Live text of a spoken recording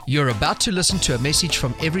You're about to listen to a message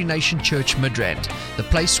from Every Nation Church Midrand, the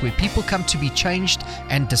place where people come to be changed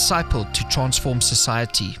and discipled to transform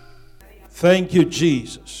society. Thank you,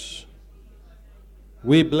 Jesus.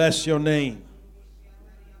 We bless your name.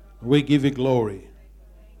 We give you glory.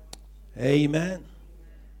 Amen.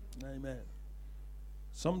 Amen.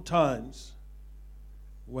 Sometimes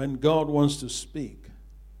when God wants to speak,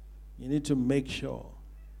 you need to make sure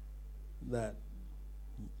that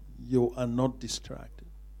you are not distracted.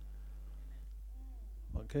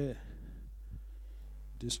 Okay?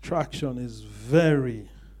 Distraction is very,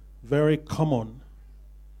 very common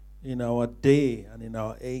in our day and in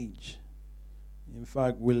our age. In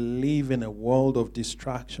fact, we live in a world of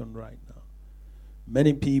distraction right now.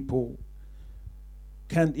 Many people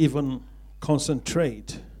can't even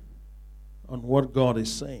concentrate on what God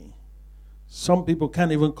is saying. Some people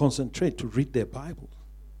can't even concentrate to read their Bible.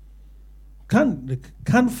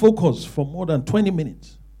 Can't focus for more than 20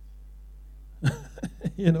 minutes.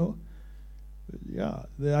 You know? Yeah,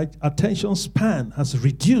 the attention span has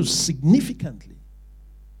reduced significantly.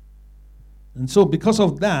 And so because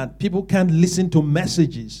of that, people can't listen to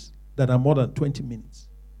messages that are more than 20 minutes.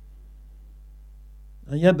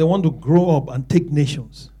 And yet they want to grow up and take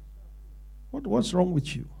nations. What's wrong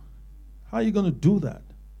with you? How are you going to do that?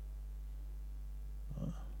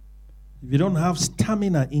 If you don't have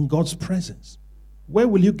stamina in God's presence, where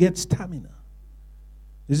will you get stamina?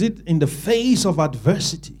 Is it in the face of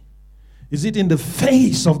adversity? Is it in the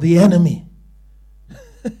face of the enemy?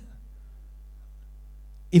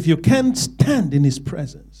 If you can't stand in his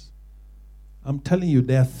presence, I'm telling you,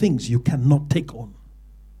 there are things you cannot take on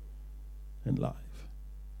in life.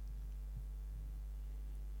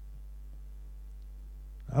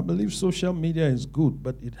 I believe social media is good,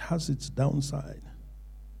 but it has its downside.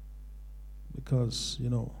 Because,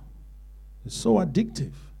 it's so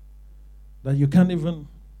addictive that you can't even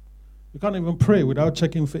pray without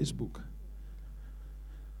checking Facebook.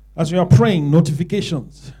 As you are praying,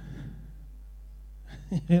 notifications.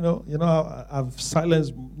 I've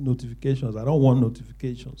silenced notifications. I don't want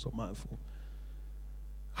notifications on my phone.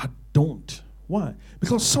 I don't. Why?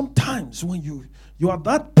 Because sometimes when you're at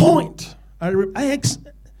that point, I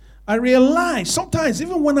realize sometimes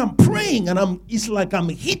even when I'm praying and it's like I'm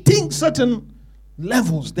hitting certain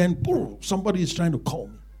levels, then boom, somebody is trying to call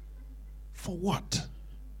me. For what?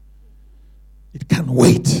 It can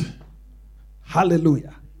wait.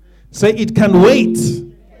 Hallelujah. Say it can wait.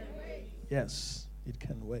 Yes. It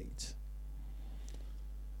can wait.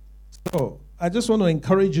 So, I just want to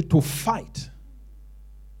encourage you to fight.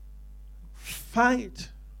 Fight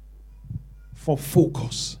for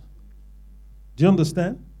focus. Do you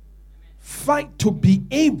understand? Fight to be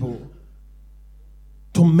able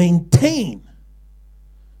to maintain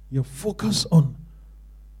your focus on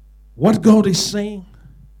what God is saying,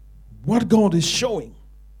 what God is showing.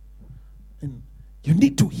 And you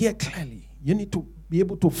need to hear clearly. You need to be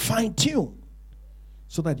able to fine-tune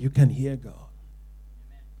so that you can hear God.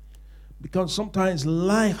 Because sometimes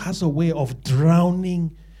life has a way of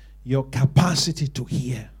drowning your capacity to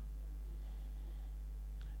hear.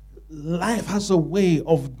 Life has a way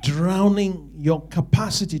of drowning your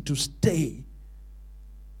capacity to stay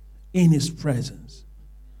in his presence.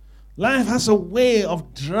 Life has a way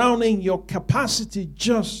of drowning your capacity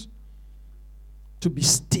just to be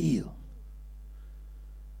still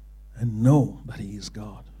and know that he is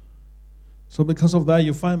God. So because of that,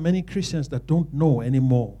 you find many Christians that don't know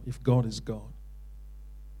anymore if God is God.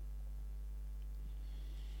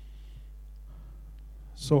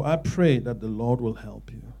 So I pray that the Lord will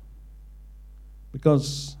help you.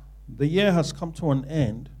 Because the year has come to an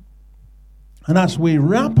end. And as we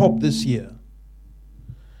wrap up this year,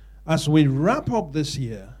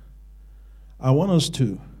 I want us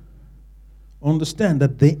to understand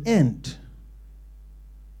that the end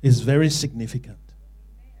is very significant.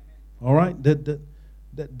 All right? The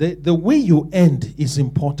way you end is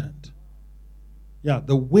important. Yeah,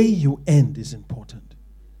 the way you end is important.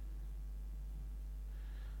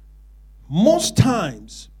 Most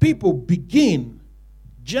times, people begin,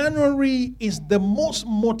 January is the most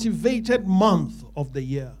motivated month of the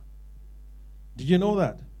year. Did you know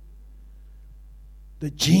that? The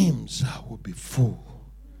gyms will be full.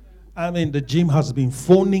 I mean, the gym has been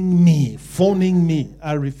phoning me.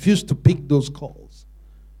 I refuse to pick those calls.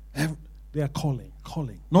 They are calling,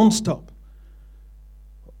 non-stop.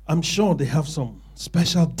 I'm sure they have some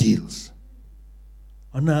special deals.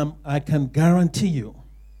 And I can guarantee you,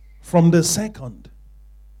 from the second,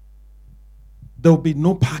 there will be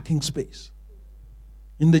no parking space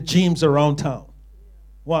in the gyms around town.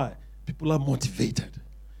 Why? People are motivated.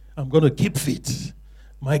 I'm going to keep fit.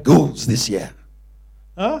 My goals this year.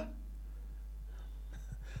 Huh?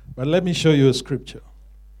 But let me show you a scripture.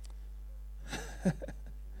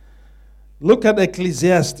 Look at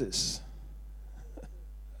Ecclesiastes.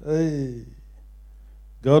 Hey,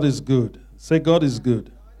 God is good. Say, God is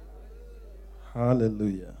good.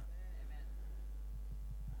 Hallelujah.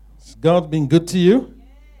 Has God been good to you?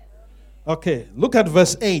 Okay, look at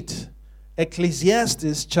verse 8.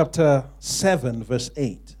 Ecclesiastes chapter 7, verse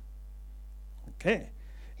 8. Okay.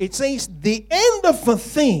 It says, the end of a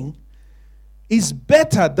thing is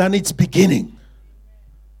better than its beginning.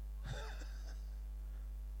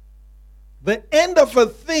 The end of a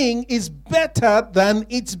thing is better than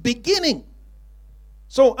its beginning.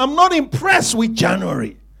 So I'm not impressed with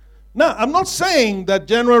January. Now, I'm not saying that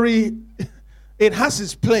January, it has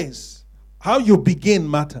its place. How you begin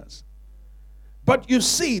matters. But you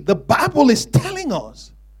see, the Bible is telling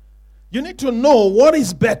us, you need to know what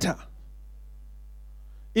is better.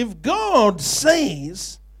 If God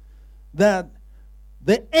says that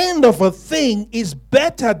the end of a thing is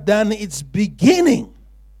better than its beginning,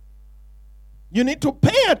 you need to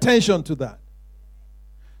pay attention to that.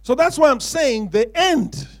 So that's why I'm saying the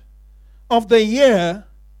end of the year,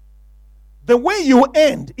 the way you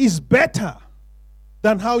end is better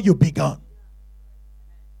than how you began.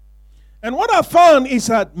 And what I found is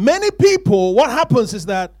that many people, what happens is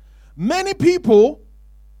that many people,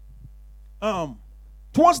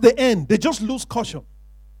 towards the end, they just lose caution.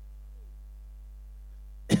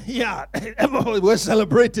 Yeah, everybody was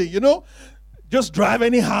celebrating, just drive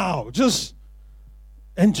anyhow, just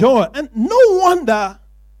enjoy. And no wonder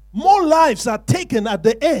more lives are taken at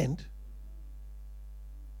the end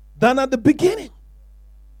than at the beginning.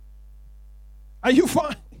 Are you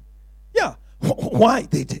fine? Yeah. Why?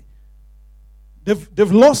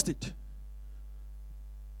 They've lost it.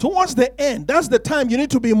 Towards the end, that's the time you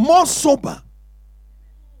need to be more sober.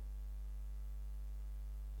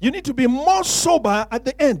 You need to be more sober at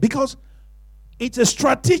the end because it's a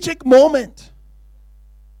strategic moment.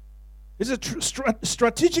 It's a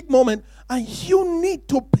strategic moment, and you need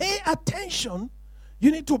to pay attention.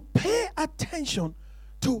 You need to pay attention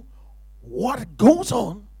to what goes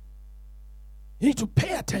on. You need to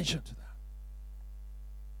pay attention to that.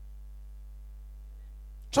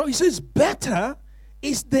 So he says, better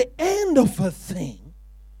is the end of a thing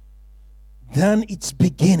than its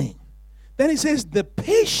beginning. Then he says, the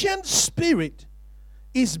patient spirit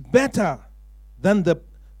is better than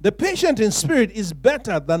the patient in spirit is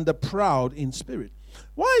better than the proud in spirit.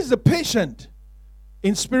 Why is the patient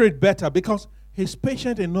in spirit better? Because he's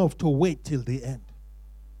patient enough to wait till the end.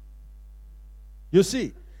 You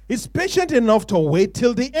see, he's patient enough to wait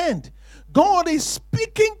till the end. God is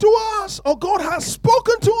speaking to us, or God has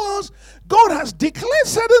spoken to us. God has declared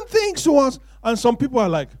certain things to us. And some people are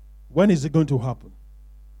like, when is it going to happen?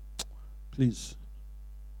 Please.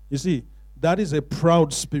 You see, that is a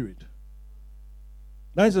proud spirit.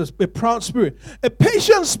 That is a proud spirit. A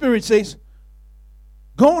patient spirit says,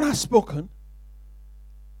 God has spoken.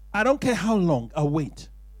 I don't care how long, I'll wait.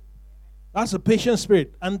 That's a patient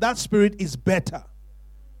spirit. And that spirit is better.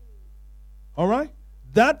 All right?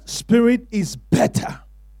 That spirit is better.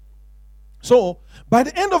 So, by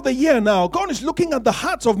the end of the year now, God is looking at the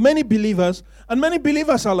hearts of many believers. And many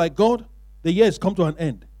believers are like, God, the year has come to an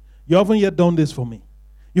end. You haven't yet done this for me.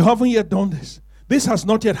 You haven't yet done this. This has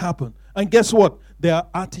not yet happened. And guess what? Their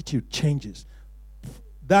attitude changes.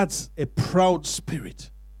 That's a proud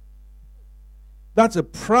spirit. That's a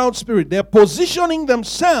proud spirit. They're positioning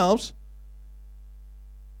themselves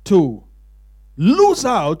to lose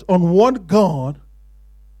out on what God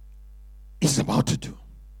is about to do.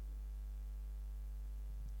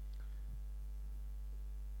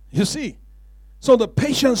 You see? So the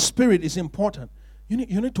patient spirit is important. You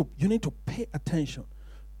need to pay attention.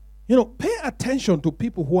 Pay attention to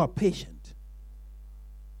people who are patient.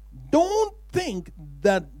 Don't think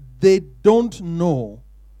that they don't know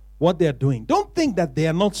what they're doing. Don't think that they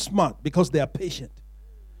are not smart because they are patient.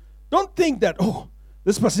 Don't think that,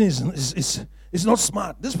 this person is not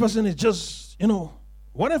smart. This person is just,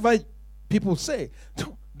 whatever people say.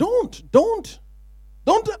 Don't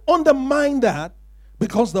undermine that,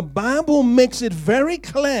 because the Bible makes it very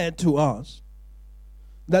clear to us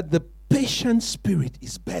that the patient spirit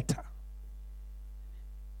is better.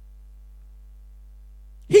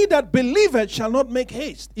 He that believeth shall not make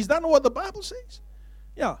haste. Is that not what the Bible says?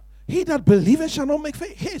 Yeah. He that believeth shall not make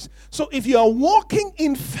haste. So if you are walking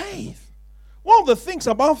in faith, one of the things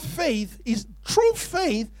about faith is true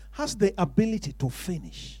faith has the ability to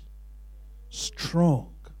finish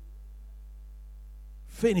strong.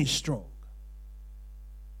 Finish strong.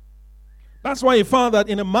 That's why you found that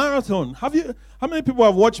in a marathon. How many people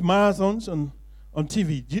have watched marathons on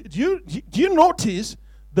TV? Do you notice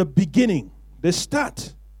the beginning, the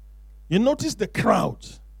start. You notice the crowd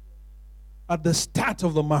at the start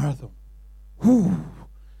of the marathon. Whew,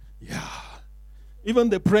 yeah. Even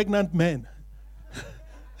the pregnant men.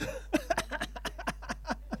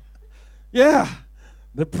 Yeah.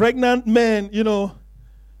 The pregnant men,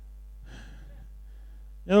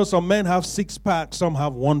 some men have 6 packs, some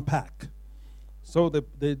have 1 pack. So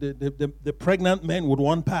the pregnant men with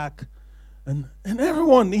 1 pack, and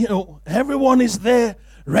everyone, everyone is there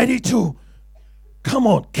ready to, come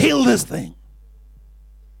on, kill this thing.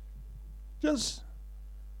 Just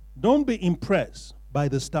don't be impressed by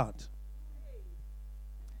the start.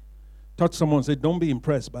 Touch someone, say, don't be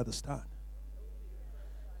impressed by the start.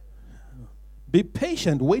 Be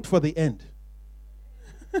patient, wait for the end.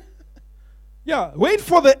 Yeah, wait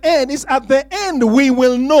for the end. It's at the end we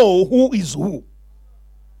will know who is who.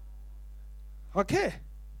 Okay.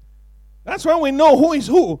 That's when we know who is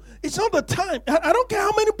who. It's not the time. I don't care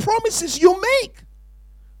how many promises you make.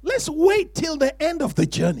 Let's wait till the end of the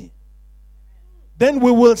journey. Then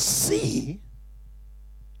we will see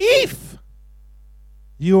if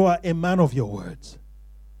you are a man of your words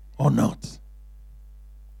or not.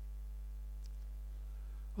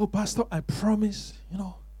 Oh, Pastor, I promise,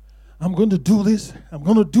 I'm going to do this, I'm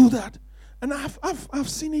going to do that. And I've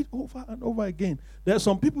seen it over and over again. There are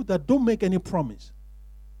some people that don't make any promise,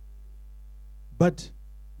 but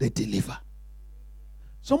they deliver.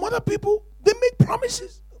 Some other people, they make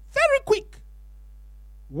promises very quick.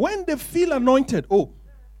 When they feel anointed, the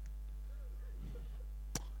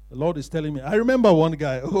Lord is telling me. I remember one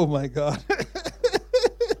guy, oh my God.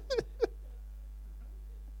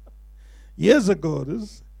 Years ago,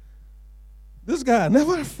 this guy, I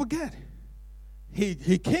never forget.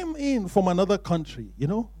 He came in from another country,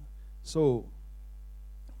 So,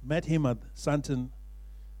 met him at Santon,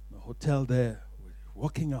 the hotel there,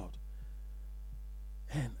 walking out.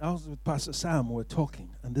 And I was with Pastor Sam, we were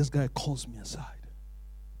talking, and this guy calls me aside.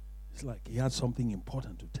 It's like he had something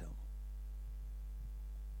important to tell me.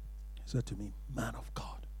 He said to me, man of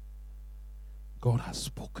God, God has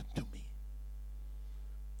spoken to me.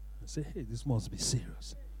 I said, hey, this must be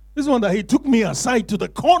serious. This one that he took me aside to the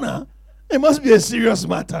corner, it must be a serious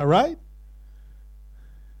matter, right?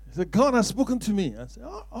 He said, God has spoken to me. I said,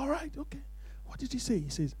 oh, all right, okay. What did he say? He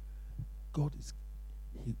says, God is,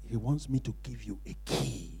 he wants me to give you a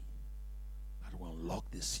key that will unlock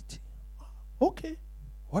the city. Okay.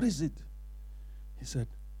 What is it? He said,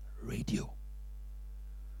 radio.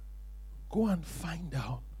 Go and find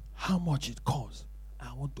out how much it costs.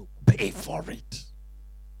 I want to pay for it.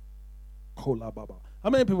 Kola Baba. How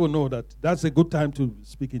many people know that that's a good time to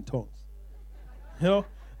speak in tongues?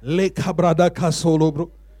 Le kabrada kasolo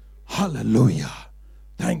bro. Hallelujah.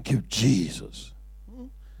 Thank you, Jesus.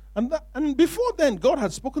 And before then, God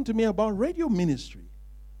had spoken to me about radio ministry.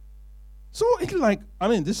 So it's like,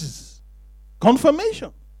 this is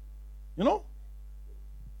confirmation.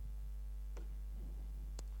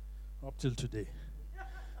 Up till today.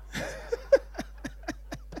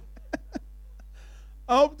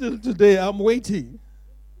 Up till today, I'm waiting.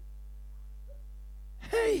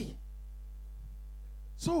 Hey.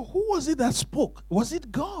 So who was it that spoke? Was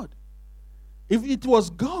it God? If it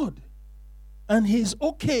was God, and he's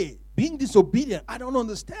okay being disobedient, I don't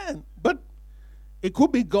understand. But it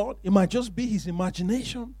could be God. It might just be his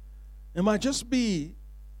imagination. It might just be,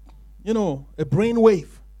 a brain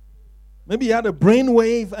wave. Maybe he had a brain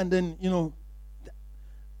wave and then,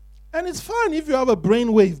 and it's fine if you have a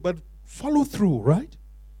brain wave, but follow through, right?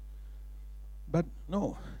 But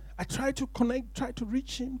no, I tried to connect, tried to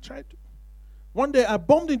reach him, One day I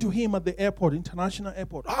bumped into him at the airport, international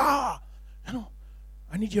airport. I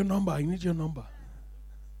need your number, I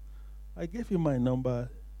gave him my number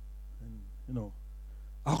and,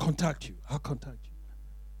 I'll contact you.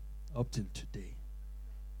 Up till today.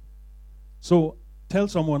 So tell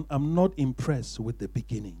someone, I'm not impressed with the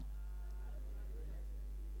beginning.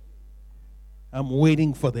 I'm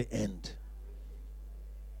waiting for the end.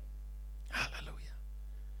 Hallelujah.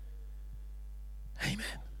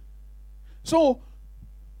 Amen. So,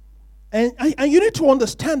 and you need to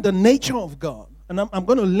understand the nature of God. And I'm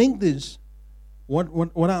going to link this, what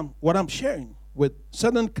I'm sharing, with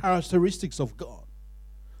certain characteristics of God.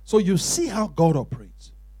 So you see how God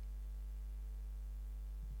operates.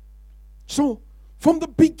 So, from the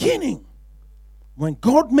beginning, when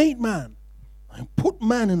God made man and put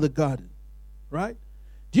man in the garden, right?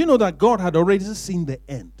 Do you know that God had already seen the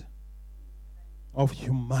end of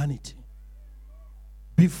humanity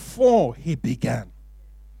before he began?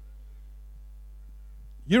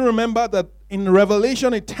 You remember that in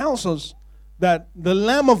Revelation it tells us that the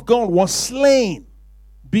Lamb of God was slain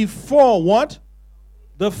before what?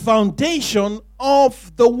 the foundation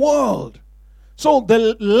of the world. So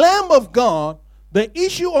the Lamb of God, the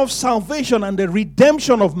issue of salvation and the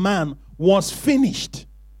redemption of man was finished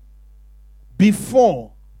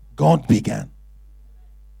before God began.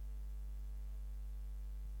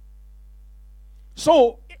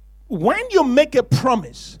 So when you make a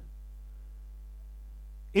promise,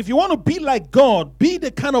 if you want to be like God, be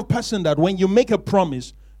the kind of person that when you make a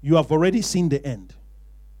promise, you have already seen the end.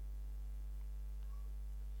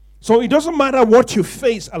 So it doesn't matter what you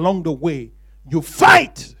face along the way, you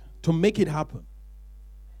fight to make it happen.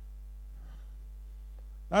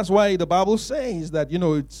 That's why the Bible says that,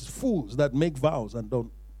 it's fools that make vows and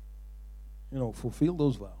don't, fulfill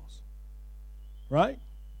those vows. Right?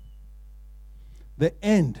 The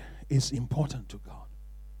end is important to God.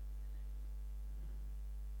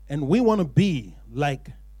 And we want to be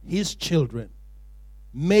like His children,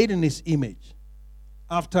 made in His image,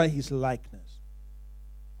 after His likeness.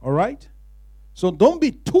 All right? So don't be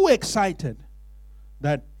too excited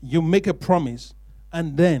that you make a promise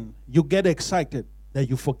and then you get excited that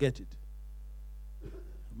you forget it.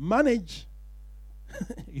 Manage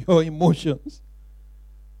your emotions.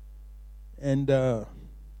 And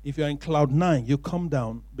if you're in cloud 9, you come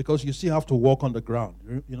down because you still have to walk on the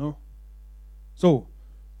ground, So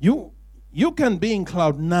you can be in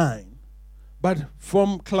cloud 9, but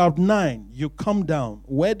from cloud 9, you come down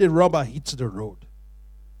where the rubber hits the road.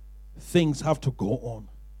 Things have to go on.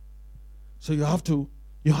 So you have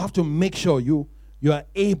to make sure you are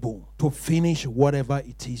able to finish whatever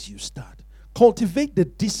it is you start. Cultivate the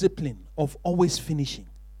discipline of always finishing.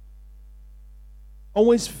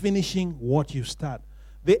 Always finishing what you start.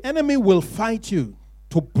 The enemy will fight you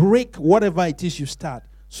to break whatever it is you start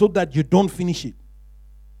so that you don't finish it.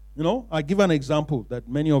 I give an example that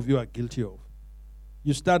many of you are guilty of.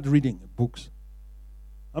 You start reading books.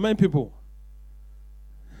 How many people?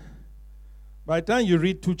 By the time you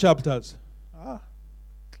read 2 chapters,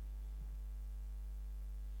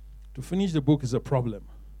 to finish the book is a problem.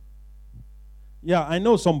 Yeah, I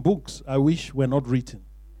know some books I wish were not written.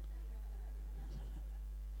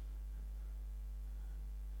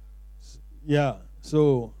 Yeah,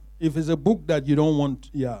 so if it's a book that you don't want,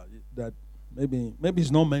 that maybe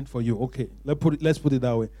it's not meant for you. Okay, let's put it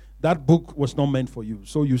that way. That book was not meant for you.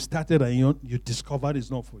 So you started and you discovered it's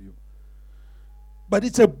not for you. But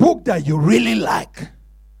it's a book that you really like.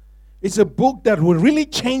 It's a book that will really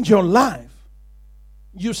change your life.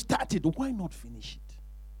 You started, why not finish it?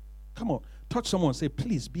 Come on, touch someone and say,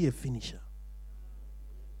 please be a finisher.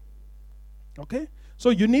 Okay? So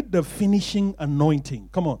you need the finishing anointing.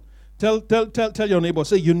 Come on. Tell your neighbor,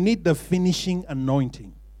 say you need the finishing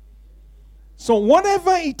anointing. So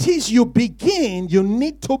whatever it is you begin, you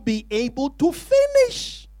need to be able to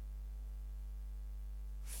finish.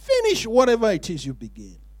 Finish whatever it is you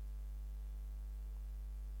begin.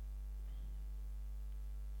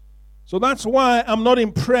 So that's why I'm not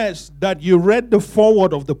impressed that you read the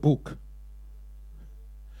foreword of the book.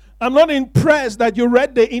 I'm not impressed that you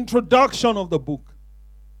read the introduction of the book.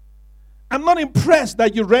 I'm not impressed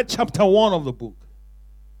that you read chapter 1 of the book.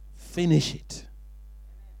 Finish it.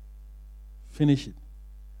 Finish it.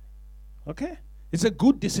 Okay? It's a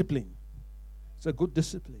good discipline. It's a good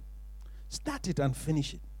discipline. Start it and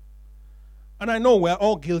finish it. And I know we're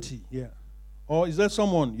all guilty here. Or is there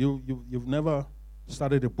someone you've never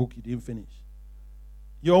started a book you didn't finish?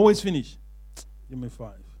 You always finish. Give me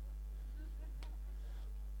 5.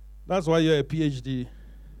 That's why you're a PhD.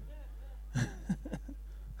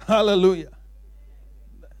 Hallelujah.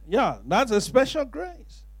 Yeah, that's a special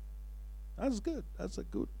grace. That's good. That's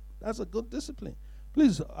a good discipline.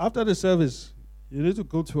 Please, after the service, you need to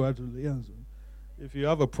go to her to lay hands on if you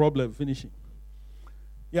have a problem finishing.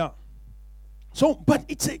 Yeah. So, but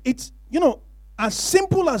it's as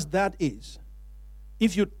simple as that is,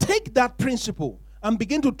 if you take that principle and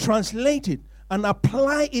begin to translate it and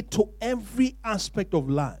apply it to every aspect of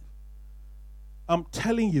life, I'm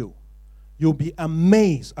telling you, you'll be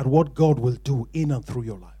amazed at what God will do in and through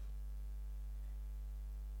your life.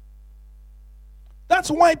 That's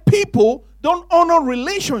why people don't honor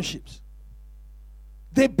relationships.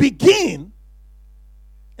 They begin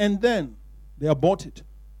and then they abort it.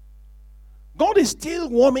 God is still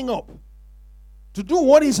warming up to do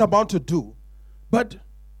what He's about to do. But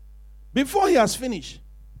before He has finished,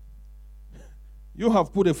 you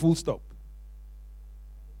have put a full stop.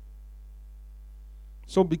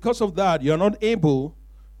 So because of that, you're not able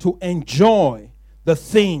to enjoy the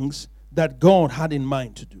things that God had in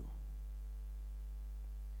mind to do.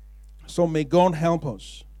 So may God help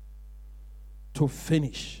us to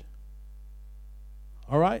finish.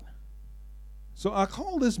 All right? So I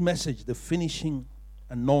call this message the finishing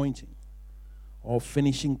anointing or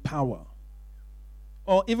finishing power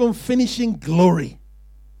or even finishing glory.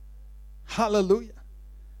 Hallelujah.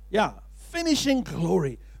 Yeah, finishing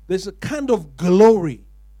glory. There's a kind of glory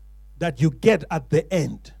that you get at the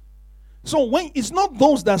end. So when it's not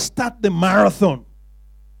those that start the marathon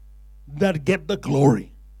that get the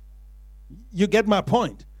glory. You get my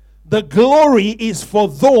point? The glory is for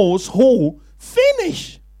those who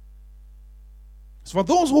finish. It's for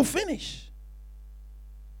those who finish.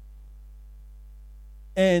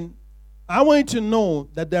 And I want you to know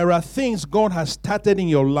that there are things God has started in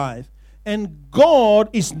your life, and God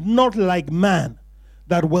is not like man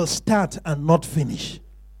that will start and not finish.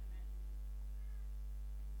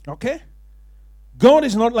 Okay? God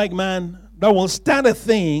is not like man that will start a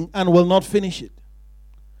thing and will not finish it.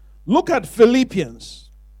 Look at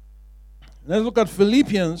Philippians. Let's look at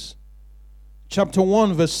Philippians chapter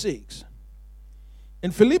 1 verse 6.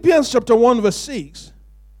 In Philippians chapter 1 verse 6,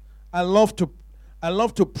 I love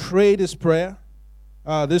to pray this prayer,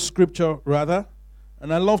 this scripture rather,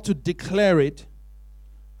 and I love to declare it.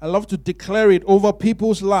 I love to declare it over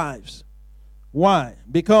people's lives. Why?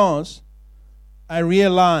 Because I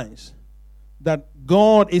realize that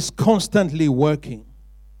God is constantly working.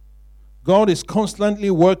 God is constantly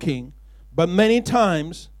working, but many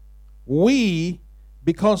times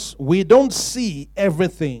because we don't see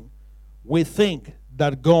everything, we think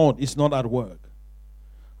that God is not at work.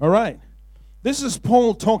 All right. This is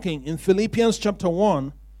Paul talking in Philippians chapter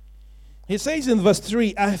 1. He says in verse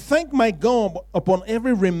 3, I thank my God upon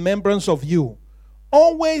every remembrance of you,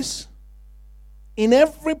 always in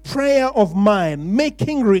every prayer of mine,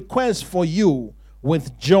 making requests for you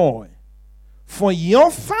with joy, for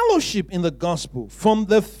your fellowship in the gospel from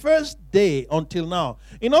the first day until now.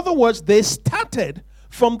 In other words, they started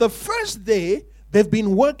from the first day, they've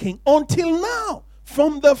been working until now.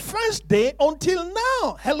 From the first day until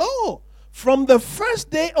now. Hello. From the first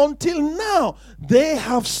day until now, they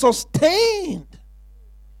have sustained.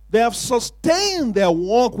 They have sustained their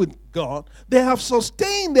walk with God. They have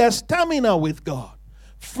sustained their stamina with God.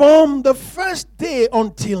 From the first day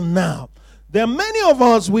until now. There are many of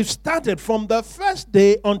us, we've started from the first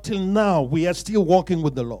day until now. We are still walking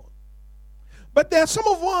with the Lord. But there are some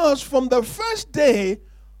of us from the first day,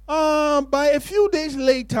 by a few days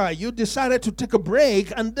later, you decided to take a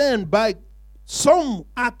break, and then by some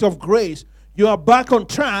act of grace, you are back on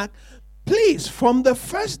track. Please, from the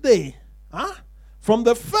first day, from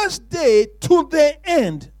the first day to the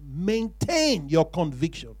end, maintain your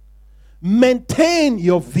conviction. Maintain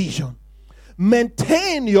your vision.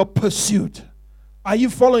 Maintain your pursuit. Are you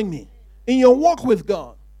following me? In your walk with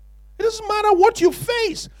God. It doesn't matter what you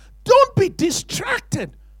face. Don't be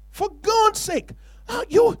distracted. For God's sake.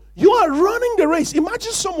 You are running the race.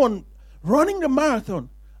 Imagine someone running the marathon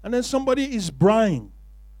and then somebody is braaiing.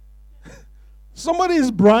 Somebody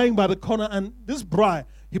is braaiing by the corner, and this braai,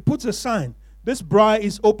 he puts a sign. This braai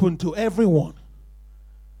is open to everyone.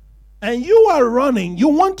 And you are running. You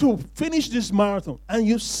want to finish this marathon. And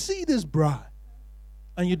you see this braai.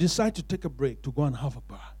 And you decide to take a break to go and have a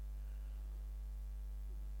braai.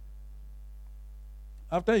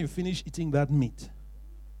 After you finish eating that meat,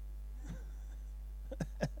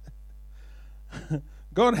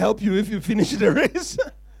 God help you if you finish the race.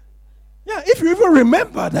 Yeah, if you even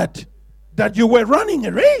remember that you were running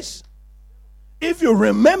a race. If you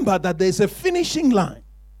remember that there's a finishing line.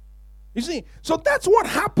 You see, so that's what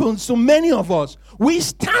happens to many of us. We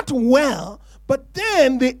start well, but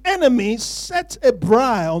then the enemy sets a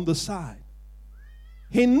braai on the side.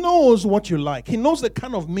 He knows what you like. He knows the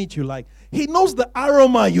kind of meat you like. He knows the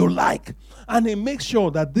aroma you like. And he makes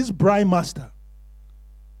sure that this braai master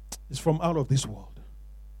is from out of this world.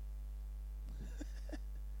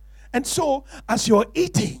 And so, as you're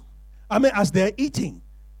eating, as they're eating,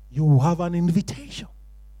 you have an invitation.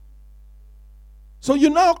 So you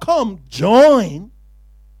now come, join,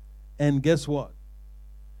 and guess what?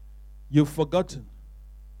 You've forgotten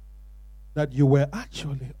that you were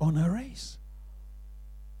actually on a race.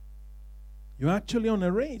 You're actually on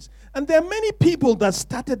a race. And there are many people that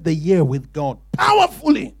started the year with God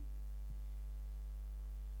powerfully.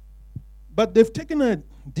 But they've taken a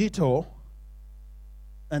detour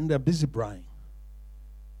and they're busy braaiing.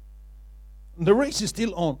 The race is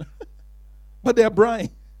still on. But they're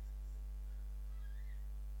braaiing.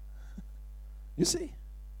 You see?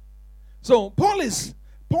 So Paul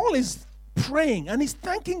is praying and he's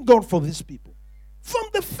thanking God for these people. From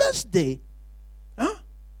the first day,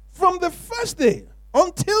 from the first day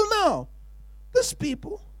until now, these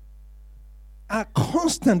people are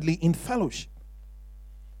constantly in fellowship.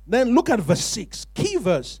 Then look at verse 6, key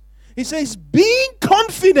verse. He says, being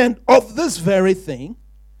confident of this very thing,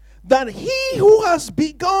 that he who has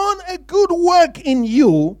begun a good work in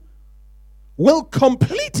you will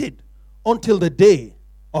complete it until the day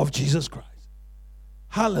of Jesus Christ.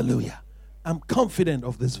 Hallelujah. I'm confident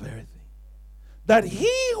of this very thing. That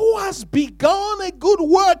he who has begun a good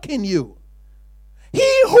work in you,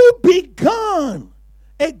 he who begun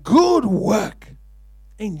a good work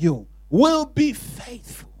in you will be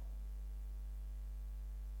faithful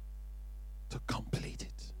to complete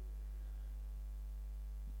it.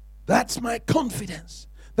 That's my confidence.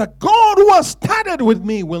 That God who has started with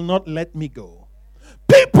me will not let me go.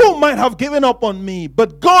 People might have given up on me,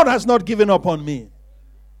 but God has not given up on me.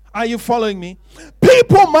 Are you following me?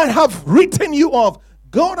 People might have written you off.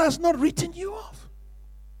 God has not written you off.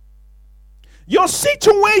 Your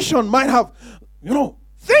situation might have,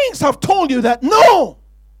 things have told you that no,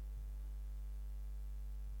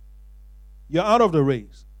 you're out of the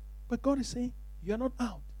race. But God is saying, you're not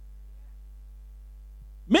out.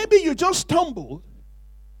 Maybe you just stumbled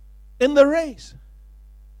in the race.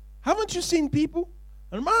 Haven't you seen people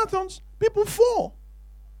in marathons? People fall.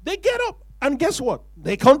 They get up. And guess what?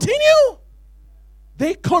 They continue.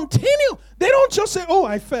 They continue. They don't just say, oh,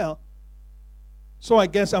 I fell, so I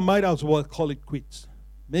guess I might as well call it quits.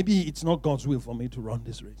 Maybe it's not God's will for me to run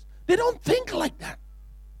this race. They don't think like that.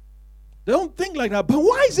 They don't think like that. But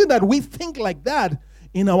why is it that we think like that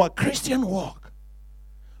in our Christian walk?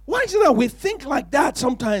 Why is it that we think like that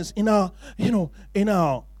sometimes in our, in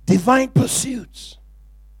our divine pursuits?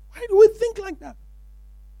 Why do we think like that?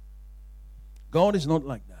 God is not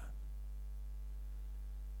like that.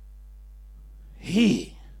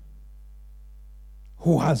 He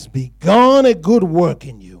who has begun a good work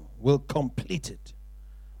in you will complete it.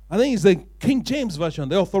 I think it's the King James Version.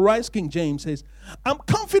 The Authorized King James says, I'm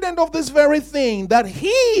confident of this very thing, that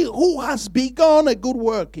he who has begun a good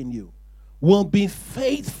work in you will be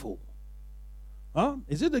faithful.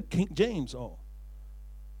 Is it the King James or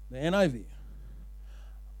the NIV?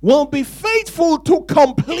 Will be faithful to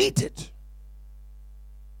complete it.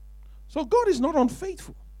 So God is not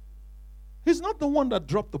unfaithful. He's not the one that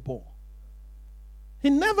dropped the ball. He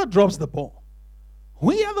never drops the ball.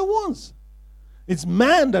 We are the ones. It's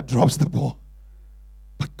man that drops the ball.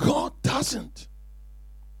 But God doesn't.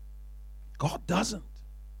 God doesn't.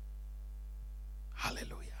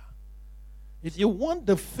 Hallelujah. If you want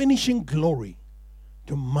the finishing glory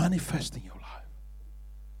to manifest in your life,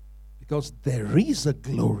 because there is a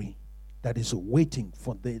glory that is waiting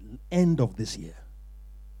for the end of this year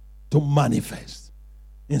to manifest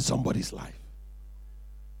in somebody's life.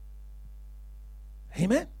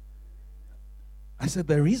 Amen. I said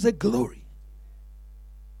there is a glory.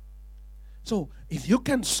 So if you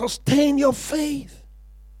can sustain your faith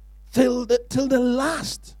till the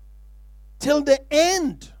last, till the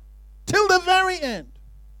end, till the very end,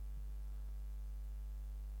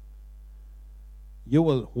 you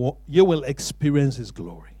will experience His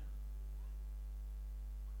glory.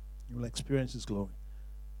 You will experience His glory.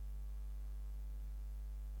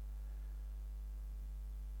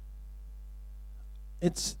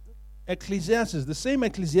 It's Ecclesiastes, the same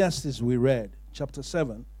Ecclesiastes we read, chapter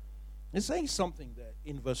 7. It says something there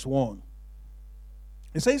in verse 1.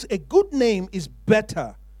 It says, a good name is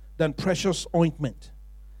better than precious ointment,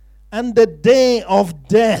 and the day of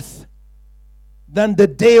death than the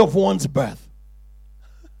day of one's birth.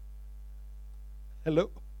 Hello?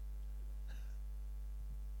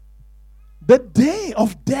 The day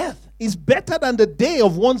of death is better than the day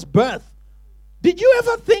of one's birth. Did you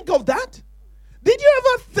ever think of that? Did you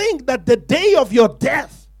ever think that the day of your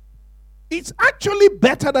death is actually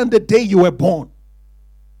better than the day you were born?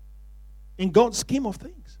 In God's scheme of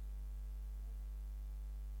things.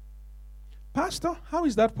 Pastor, how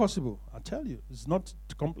is that possible? I'll tell you, it's not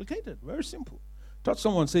complicated. Very simple. Touch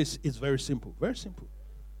someone, says it's very simple. Very simple.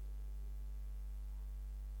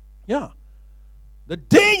 Yeah. The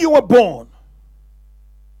day you were born,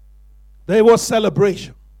 there was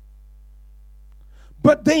celebration.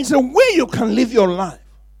 But there's a way you can live your life.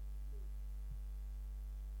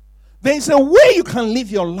 There's a way you can live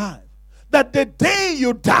your life that the day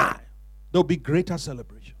you die, there'll be greater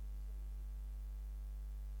celebration.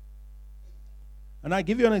 And I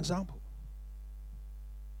give you an example.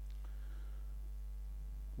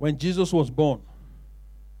 When Jesus was born,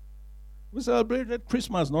 we celebrated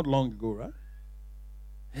Christmas not long ago, right?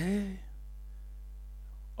 Hey,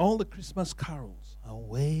 all the Christmas carols,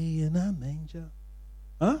 away in a manger.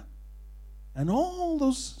 And all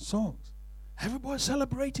those songs. Everybody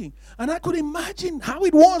celebrating. And I could imagine how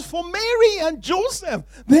it was for Mary and Joseph.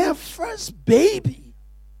 Their first baby.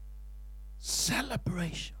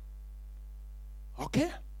 Celebration.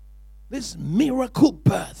 Okay? This miracle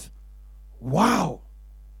birth. Wow.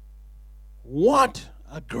 What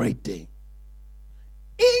a great day.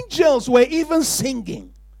 Angels were even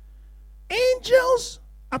singing. Angels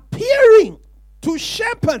appearing to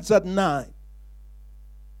shepherds at night.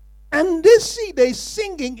 And they see they're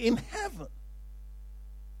singing in heaven.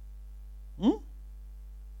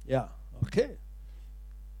 Yeah, okay.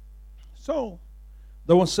 So,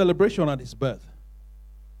 there was celebration at his birth.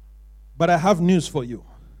 But I have news for you.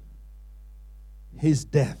 His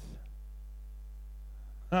death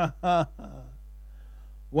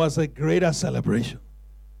was a greater celebration.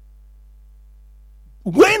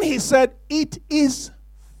 When he said, "It is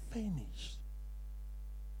finished,"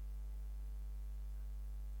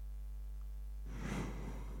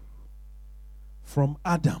 from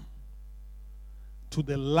Adam to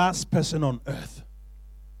the last person on earth,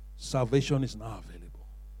 salvation is now available.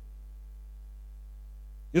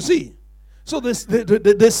 You see? So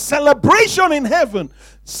the celebration in heaven,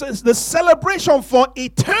 the celebration for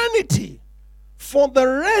eternity, for the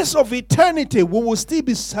rest of eternity, we will still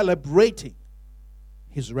be celebrating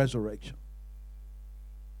his resurrection,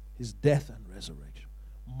 his death and resurrection,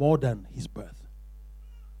 more than his birth.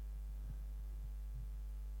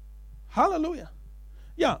 Hallelujah.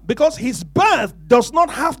 Yeah, because his birth does not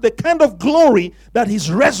have the kind of glory that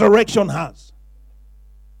his resurrection has.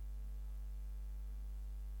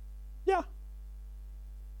 Yeah.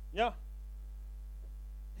 Yeah.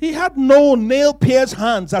 He had no nail-pierced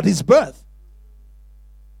hands at his birth.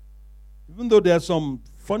 Even though there are some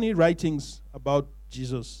funny writings about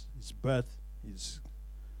Jesus, his birth,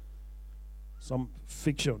 some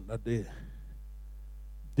fiction that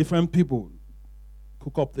different people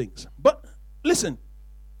cook up things. But listen,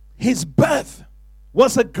 his birth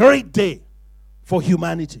was a great day for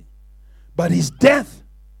humanity. But his death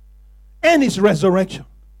and his resurrection,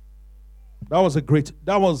 that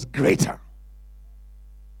was greater.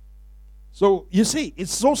 So you see,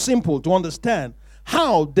 it's so simple to understand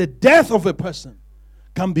how the death of a person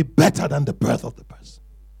can be better than the birth of the person.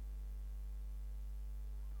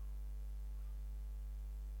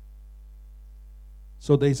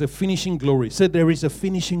 So there is a finishing glory. Say, there is a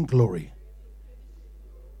finishing glory.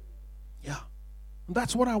 Yeah. And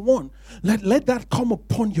that's what I want. Let that come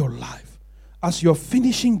upon your life as you're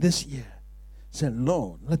finishing this year. Say,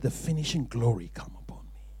 Lord, let the finishing glory come upon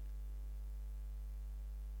me.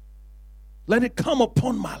 Let it come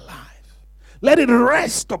upon my life. Let it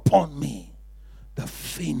rest upon me. The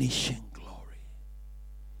finishing glory.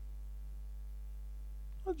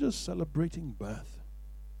 Not just celebrating birth.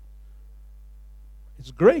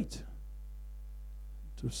 It's great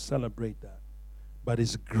to celebrate that, but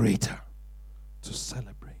it's greater to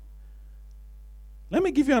celebrate. Let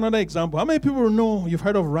me give you another example. How many people know you've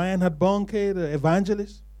heard of Reinhard Bonnke, the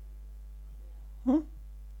evangelist? Huh?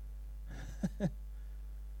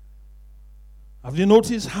 Have you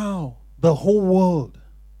noticed how the whole world,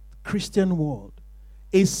 the Christian world,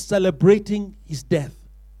 is celebrating his death?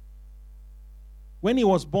 When he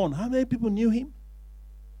was born, how many people knew him?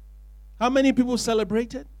 How many people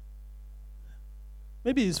celebrated?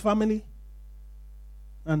 Maybe his family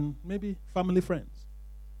and maybe family friends.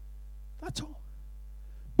 That's all.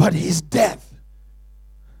 But his death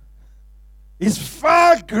is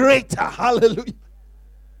far greater. Hallelujah.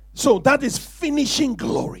 So that is finishing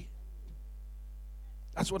glory.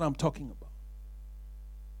 That's what I'm talking about.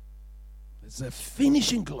 It's a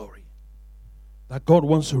finishing glory that God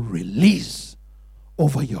wants to release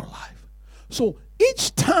over your life. So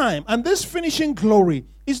each time, and this finishing glory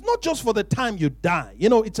is not just for the time you die. You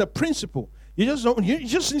know, it's a principle. You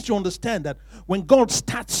just need to understand that when God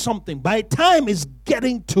starts something, by the time it's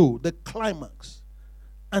getting to the climax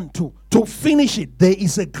and to finish it, there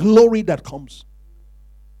is a glory that comes.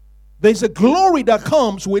 There's a glory that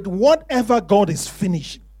comes with whatever God is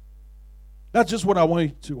finishing. That's just what I want you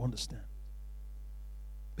to understand.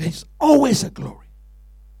 There's always a glory.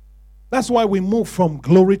 That's why we move from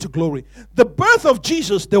glory to glory. The birth of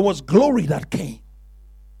Jesus, there was glory that came.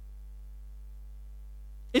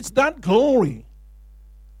 It's that glory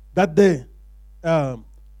that the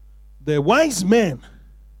wise men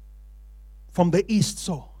from the east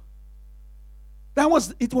saw.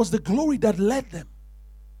 It was the glory that led them.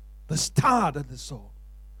 The star that they saw.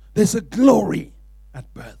 There's a glory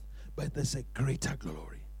at birth, but there's a greater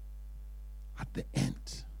glory at the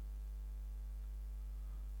end.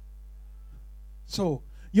 So,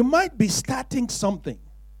 you might be starting something.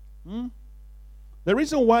 The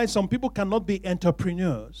reason why some people cannot be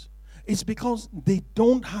entrepreneurs is because they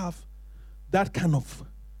don't have that kind of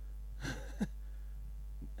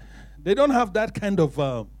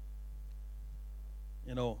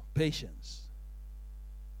patience.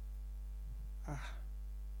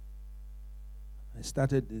 I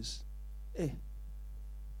started this. Hey,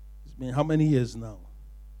 it's been how many years now?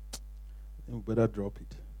 We better drop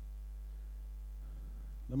it.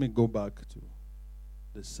 Let me go back to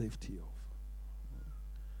the safety of.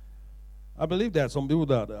 I believe there are some people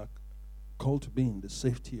that are called to be in the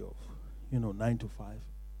safety of, 9 to 5.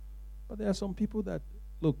 But there are some people that,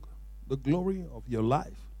 look, the glory of your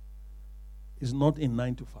life is not in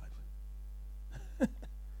 9 to 5.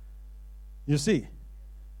 You see?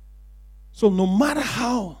 So no matter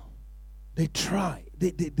how they try,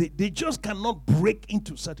 they just cannot break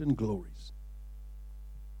into certain glories.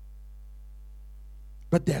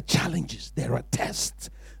 But there are challenges, there are tests.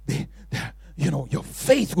 Your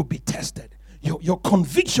faith will be tested. Your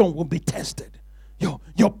conviction will be tested.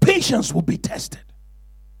 Your patience will be tested.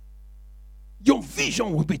 Your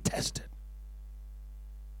vision will be tested.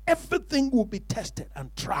 Everything will be tested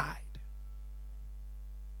and tried.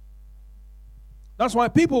 That's why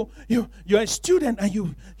people, you're a student and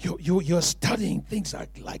you're studying things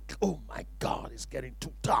like, oh my God, it's getting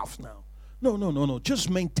too tough now. No.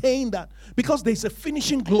 Just maintain that, because there's a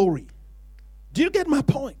finishing glory. Do you get my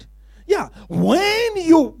point? Yeah. When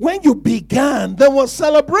you began, there was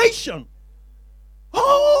celebration.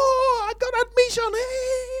 Oh, I got admission.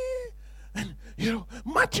 Hey. And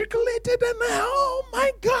matriculated, and oh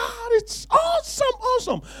my God, it's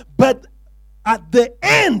awesome. But at the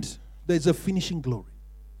end, there's a finishing glory.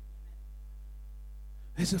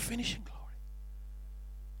 There's a finishing glory.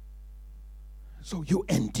 So you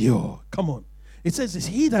endure. Come on. It says, it's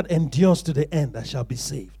he that endures to the end that shall be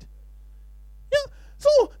saved. Yeah.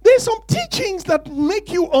 So there's some teachings that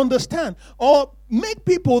make you understand or make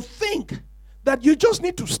people think that you just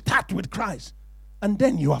need to start with Christ and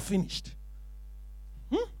then you are finished.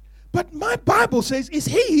 But my Bible says, it's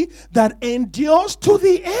he that endures to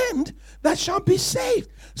the end that shall be saved.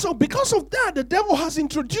 So because of that, the devil has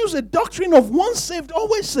introduced a doctrine of once saved,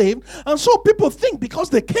 always saved. And so people think because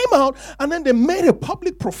they came out and then they made a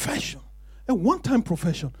public profession, a one-time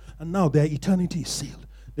profession, and now their eternity is sealed.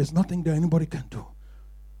 There's nothing that anybody can do.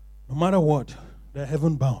 No matter what, they're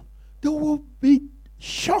heaven bound. They will be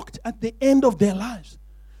shocked at the end of their lives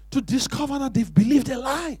to discover that they've believed a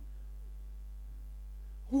lie.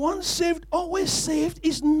 Once saved, always saved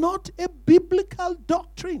is not a biblical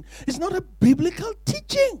doctrine. It's not a biblical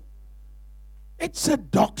teaching. It's a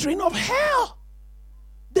doctrine of hell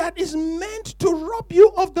that is meant to rob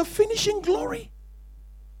you of the finishing glory.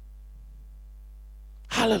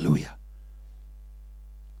 Hallelujah.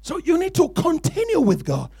 So you need to continue with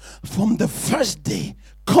God from the first day.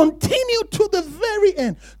 Continue to the very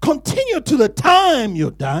end. Continue to the time you're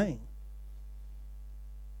dying.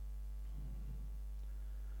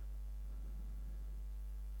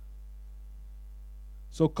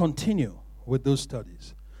 So continue with those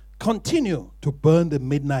studies. Continue to burn the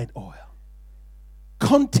midnight oil.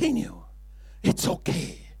 Continue. It's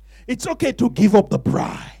okay. It's okay to give up the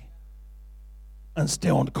bride and stay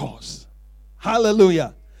on course.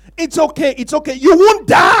 Hallelujah. It's okay. It's okay. You won't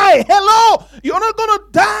die. Hello. You're not going to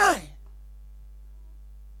die.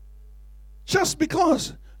 Just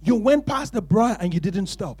because you went past the bride and you didn't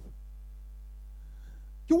stop.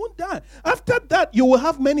 You won't die. After that, you will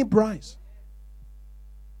have many brides.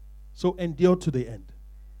 So endure to the end.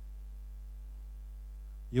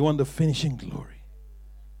 You want the finishing glory.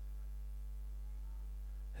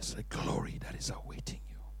 It's a glory that is awaiting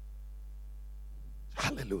you.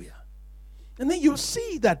 Hallelujah. And then you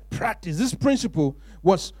see that practice, this principle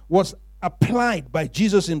was applied by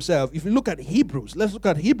Jesus himself. If you look at Hebrews, let's look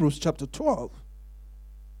at Hebrews chapter 12.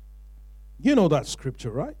 You know that scripture,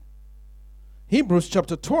 right? Hebrews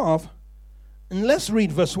chapter 12, and let's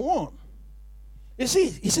read verse 1. You see,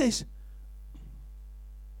 he says,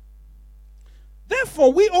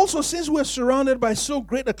 therefore, we also, since we are surrounded by so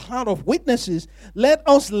great a cloud of witnesses, let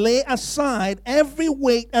us lay aside every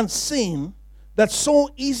weight and sin that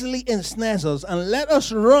so easily ensnares us, and let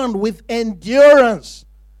us run with endurance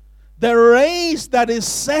the race that is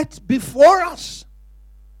set before us,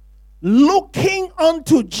 looking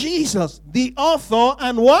unto Jesus, the author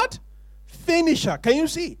and what? Finisher. Can you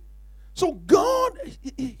see? So God,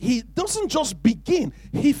 he doesn't just begin,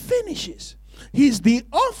 he finishes. He's the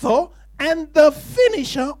author and the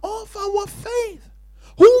finisher of our faith,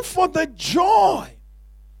 who for the joy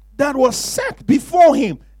that was set before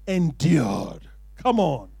him endured. Come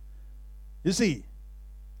on. You see,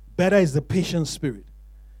 better is the patient spirit.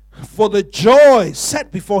 For the joy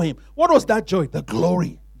set before him. What was that joy? The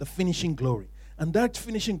glory, the finishing glory. And that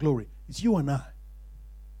finishing glory is you and I.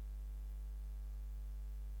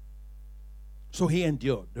 So he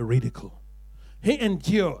endured the ridicule. He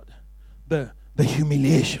endured the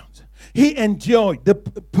humiliations. He endured the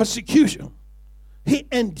persecution. He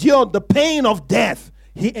endured the pain of death.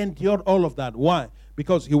 He endured all of that. Why?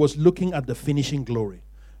 Because he was looking at the finishing glory.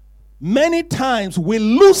 Many times we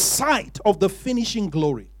lose sight of the finishing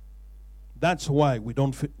glory. That's why we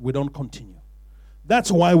don't continue.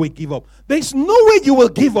 That's why we give up. There's no way you will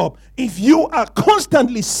give up if you are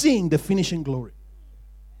constantly seeing the finishing glory.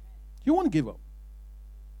 You won't give up.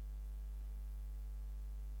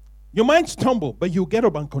 You might stumble, but you get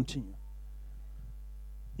up and continue.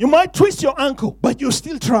 You might twist your ankle, but you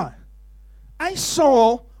still try. I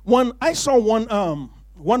saw one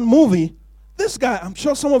movie. This guy, I'm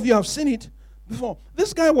sure some of you have seen it before.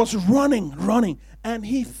 This guy was running, and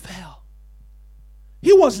he fell.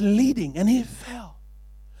 He was leading, and he fell.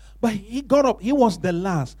 But he got up. He was the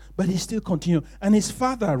last, but he still continued. And his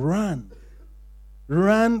father ran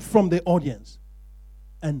from the audience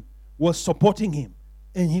and was supporting him.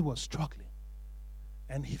 And he was struggling.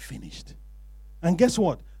 And he finished. And guess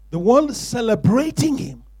what? The world is celebrating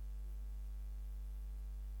him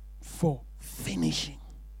for finishing.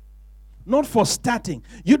 Not for starting.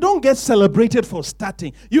 You don't get celebrated for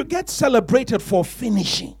starting. You get celebrated for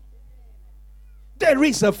finishing. There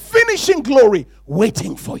is a finishing glory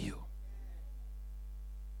waiting for you.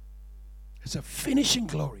 It's a finishing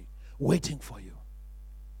glory waiting for you.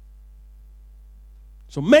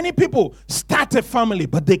 So many people start a family,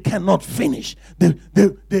 but they cannot finish. They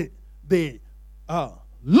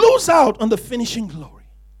lose out on the finishing glory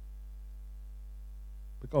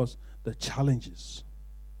because the challenges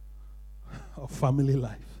of family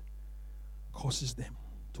life causes them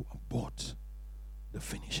to abort the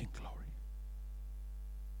finishing glory.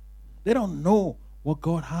 They don't know what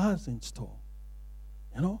God has in store,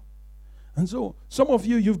 you know. And so some of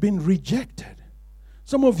you, you've been rejected.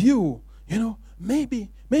 Some of you, you know, maybe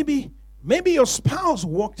your spouse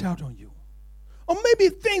walked out on you. Or maybe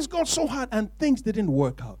things got so hard and things didn't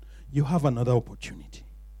work out. You have another opportunity.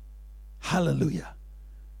 Hallelujah.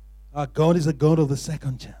 Our God is a God of the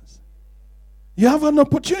second chance. You have an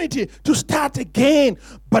opportunity to start again,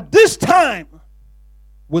 but this time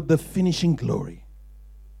with the finishing glory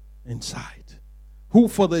inside. Who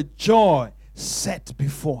for the joy set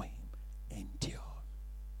before him endured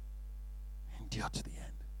to the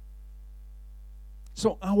end.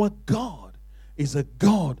 So our God is a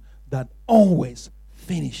God that always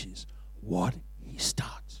finishes what he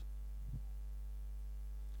starts.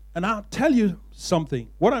 And I'll tell you something.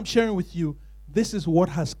 What I'm sharing with you, this is what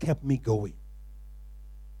has kept me going.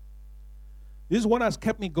 This is what has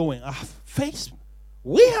kept me going.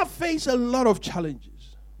 We have faced a lot of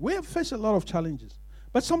challenges.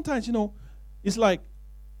 But sometimes, you know, it's like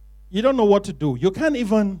you don't know what to do. You can't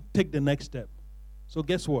even take the next step. So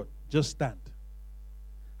guess what? Just stand.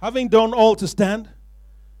 Having done all to stand,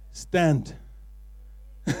 stand.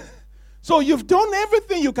 So you've done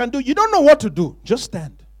everything you can do. You don't know what to do. Just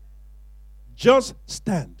stand. Just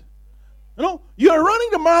stand. You know, you're running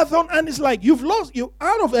the marathon and it's like you're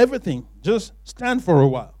out of everything. Just stand for a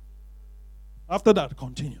while. After that,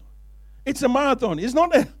 continue. It's a marathon. It's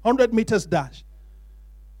not a 100 meters dash.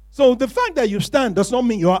 So the fact that you stand does not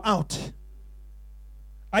mean you are out.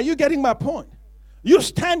 Are you getting my point? You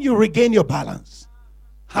stand, you regain your balance.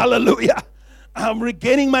 Hallelujah. I'm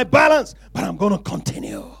regaining my balance, but I'm going to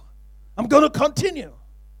continue.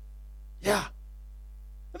 Yeah.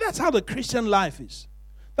 That's how the Christian life is.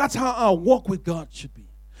 That's how our walk with God should be.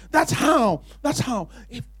 That's how,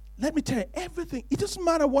 let me tell you, everything, it doesn't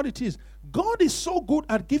matter what it is. God is so good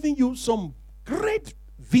at giving you some great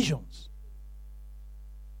visions.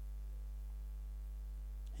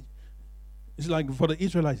 It's like for the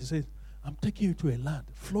Israelites, he says, I'm taking you to a land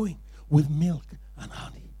flowing with milk and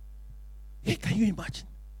honey. Hey, can you imagine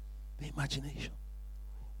the imagination?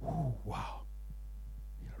 Ooh, wow.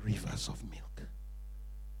 Rivers of milk.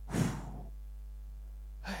 Ooh.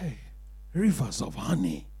 Hey, rivers of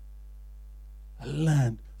honey. A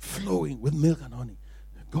land flowing with milk and honey.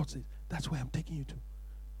 God says, that's where I'm taking you to.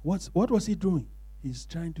 What was he doing? He's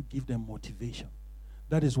trying to give them motivation.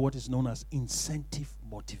 That is what is known as incentive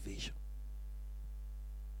motivation.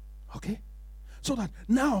 Okay? So that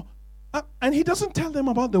now, and he doesn't tell them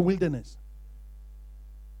about the wilderness.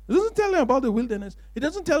 He doesn't tell them about the wilderness. He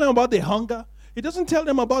doesn't tell them about the hunger. He doesn't tell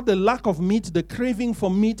them about the lack of meat, the craving for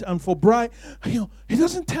meat and for bride. You know, he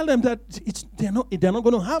doesn't tell them that they're not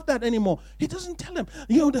going to have that anymore. He doesn't tell them,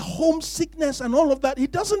 the homesickness and all of that. He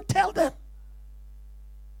doesn't tell them.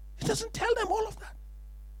 He doesn't tell them all of that.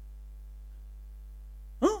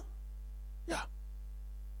 Huh? Yeah.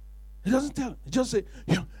 He doesn't tell them. He just say,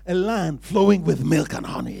 a land flowing with milk and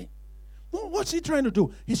honey. Well, what's he trying to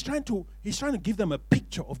do? He's trying to give them a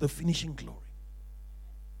picture of the finishing glory.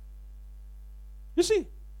 You see,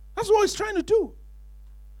 that's what he's trying to do.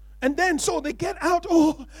 And then so they get out.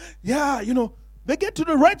 Oh, yeah, they get to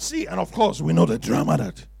the Red Sea. And of course, we know the drama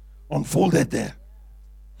that unfolded there.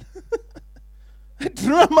 The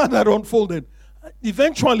drama that unfolded.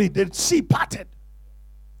 Eventually, the sea parted.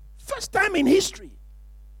 First time in history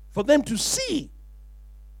for them to see,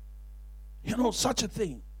 such a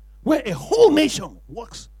thing. Where a whole nation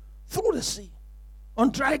walks through the sea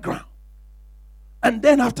on dry ground. And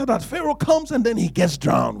then after that, Pharaoh comes and then he gets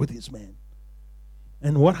drowned with his men.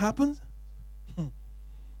 And what happens?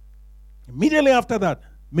 Immediately after that,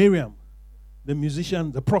 Miriam, the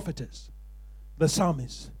musician, the prophetess, the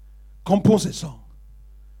psalmist, composed a song.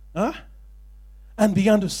 And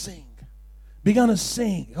began to sing.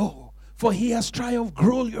 Oh, for he has triumphed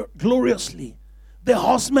gloriously. The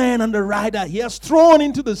horseman and the rider he has thrown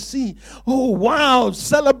into the sea. Oh, wow.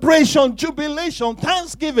 Celebration, jubilation,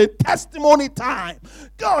 thanksgiving, testimony time.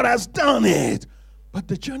 God has done it. But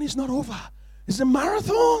the journey is not over. It's a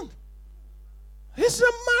marathon. It's a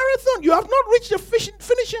marathon. You have not reached the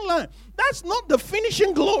finishing line. That's not the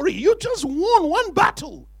finishing glory. You just won one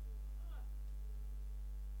battle.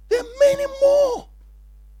 There are many more.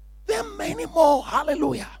 There are many more.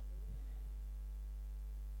 Hallelujah.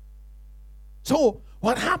 So,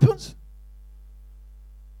 what happens?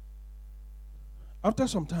 After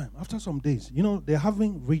some time, after some days, they're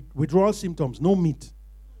having withdrawal symptoms, no meat.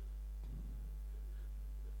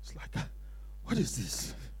 It's like, what is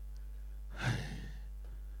this?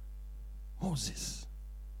 Moses.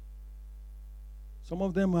 Some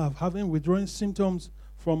of them are having withdrawing symptoms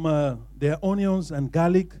from their onions and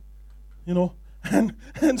garlic,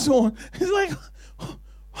 and so on. It's like,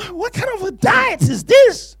 what kind of a diet is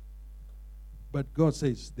this? But God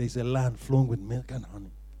says there's a land flowing with milk and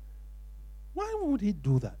honey. Why would he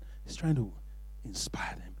do that? He's trying to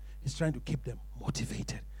inspire them. He's trying to keep them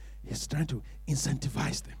motivated. He's trying to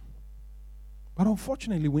incentivize them. But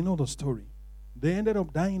unfortunately, we know the story. They ended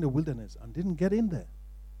up dying in the wilderness and didn't get in there.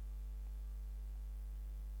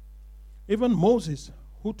 Even Moses,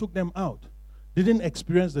 who took them out, didn't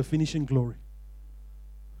experience the finishing glory.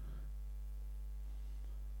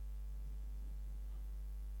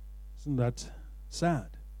 Isn't that sad?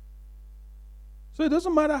 So it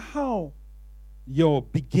doesn't matter how your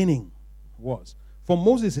beginning was. For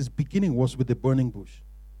Moses, his beginning was with the burning bush.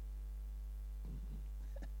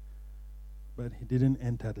 But he didn't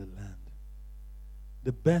enter the land.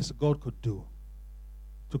 The best God could do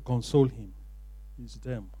to console him is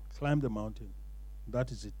them. Climb the mountain.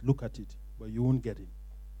 That is it. Look at it. But you won't get it.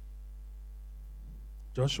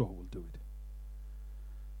 Joshua will do it.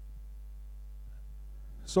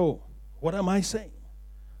 So, what am I saying?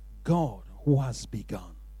 God, who has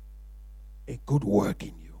begun a good work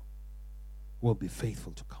in you, will be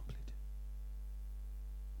faithful to complete it.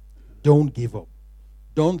 Don't give up.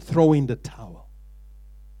 Don't throw in the towel.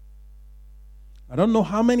 I don't know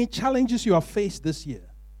how many challenges you have faced this year.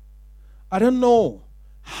 I don't know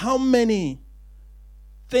how many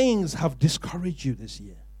things have discouraged you this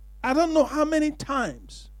year. I don't know how many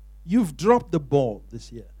times you've dropped the ball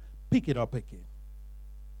this year. Pick it up again.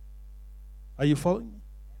 Are you following me?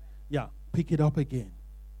 Yeah, pick it up again.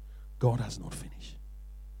 God has not finished.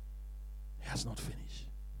 He has not finished.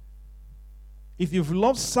 If you've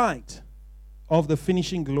lost sight of the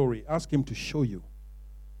finishing glory, ask him to show you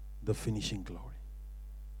the finishing glory.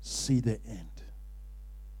 See the end.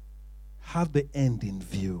 Have the end in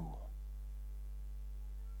view.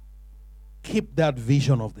 Keep that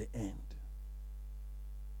vision of the end,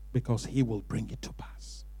 because he will bring it to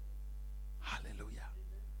pass. Hallelujah.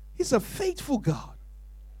 He's a faithful God.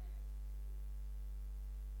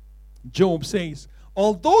 Job says,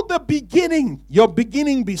 although your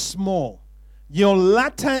beginning be small, your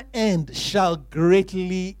latter end shall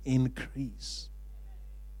greatly increase.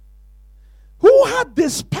 Who had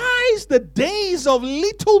despised the days of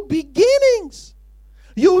little beginnings?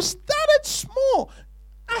 You started small.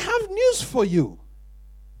 I have news for you.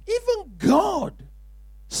 Even God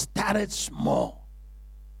started small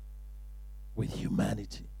with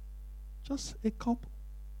humanity. Just a couple.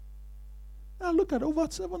 Now look at over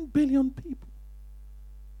 7 billion people.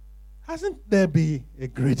 Hasn't there been a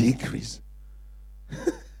great increase?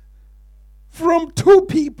 From 2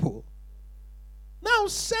 people. Now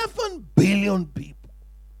 7 billion people.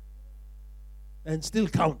 And still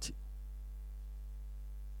counting.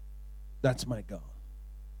 That's my God.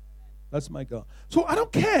 That's my God. So I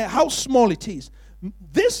don't care how small it is.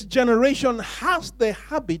 This generation has the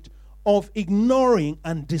habit of ignoring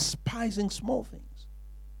and despising small things.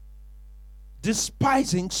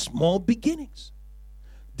 Despising small beginnings.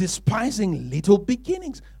 Despising little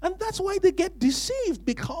beginnings. And that's why they get deceived,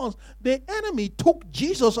 because the enemy took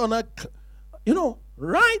Jesus on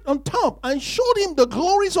right on top and showed him the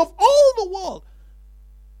glories of all the world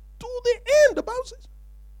to the end, the Bible says.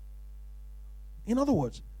 In other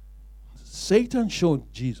words, Satan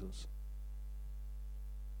showed Jesus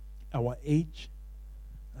our age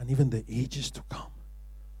and even the ages to come.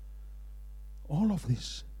 All of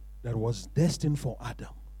this that was destined for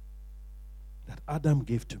Adam, that Adam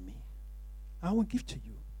gave to me, I will give to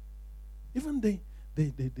you. Even the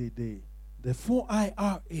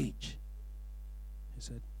 4IR age, he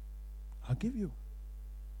said, I'll give you.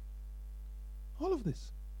 All of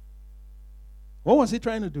this. What was he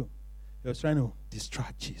trying to do? He was trying to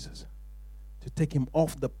distract Jesus, to take him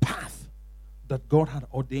off the path that God had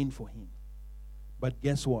ordained for him. But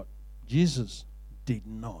guess what? Jesus did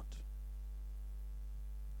not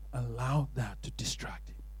allow that to distract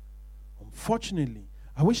him. Unfortunately,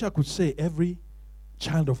 I wish I could say every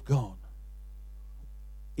child of God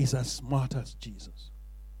is as smart as Jesus.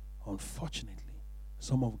 Unfortunately,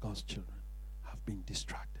 some of God's children have been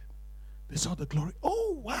distracted. They saw the glory.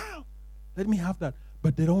 Oh, wow. Let me have that.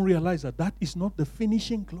 But they don't realize that that is not the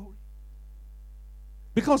finishing glory.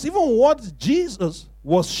 Because even what Jesus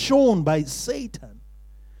was shown by Satan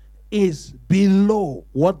is below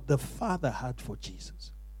what the Father had for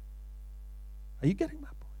Jesus. Are you getting my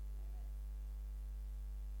point?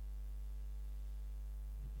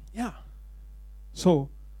 Yeah. So,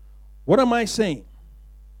 what am I saying?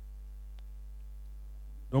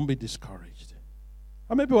 Don't be discouraged.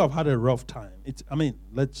 How many people have had a rough time?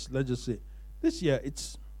 Let's just say, this year,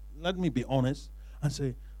 let me be honest and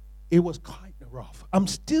say, it was quite rough. I'm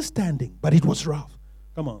still standing, but it was rough.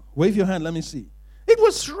 Come on, wave your hand, let me see. It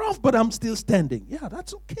was rough, but I'm still standing. Yeah,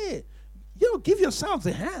 that's okay. Give yourselves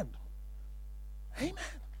a hand. Amen.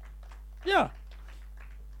 Yeah.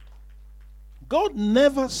 God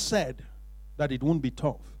never said that it won't be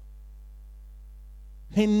tough.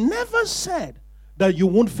 He never said that you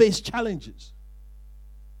won't face challenges.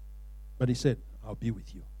 But he said, I'll be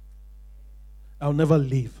with you. I'll never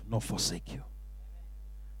leave nor forsake you.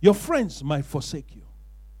 Your friends might forsake you,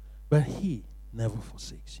 but he never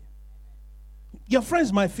forsakes you. Your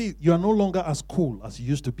friends might feel you are no longer as cool as you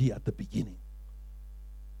used to be at the beginning.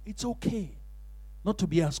 It's okay not to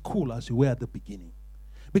be as cool as you were at the beginning,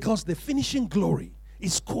 because the finishing glory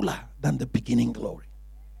is cooler than the beginning glory.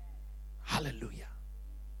 Hallelujah.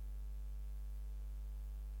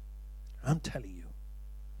 I'm telling you,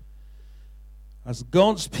 as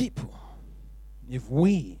God's people, if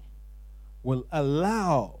we will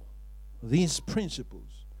allow these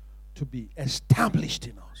principles to be established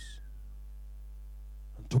in us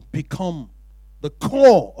and to become the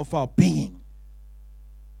core of our being,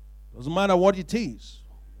 doesn't matter what it is.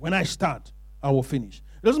 When I start, I will finish.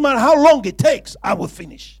 It doesn't matter how long it takes, I will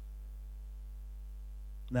finish.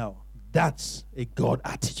 Now, that's a God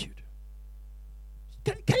attitude.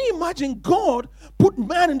 Can you imagine God put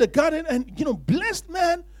man in the garden and, blessed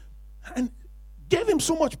man and gave him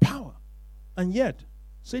so much power? And yet,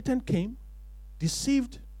 Satan came,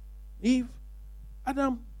 deceived Eve,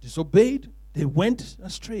 Adam disobeyed, they went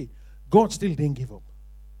astray. God still didn't give up.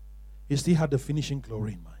 He still had the finishing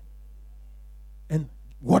glory in mind. And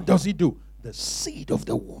what does he do? The seed of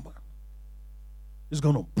the woman is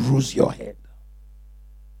going to bruise your head.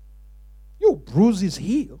 You bruise his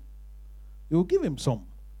heel. You will give him some,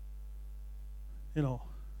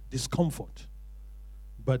 discomfort.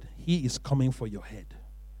 But he is coming for your head.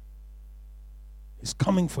 He's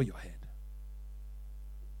coming for your head.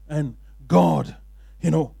 And God,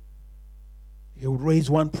 he'll raise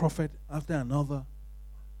one prophet after another,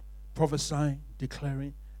 prophesying,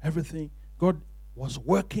 declaring everything. God was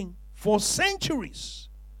working for centuries.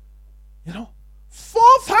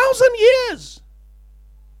 4,000 years.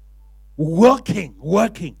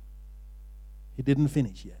 Working. He didn't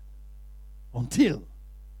finish yet. Until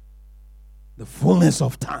the fullness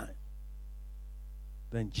of time.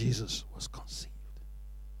 Then Jesus was conceived.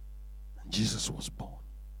 And Jesus was born.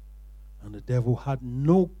 And the devil had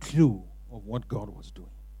no clue of what God was doing.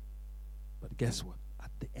 But guess what?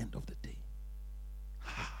 At the end of the day,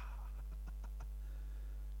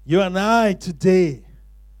 you and I today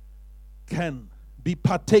can be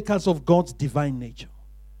partakers of God's divine nature.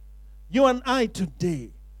 You and I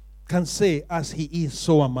today can say, as he is,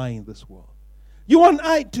 so am I in this world. You and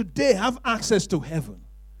I today have access to heaven.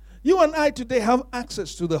 You and I today have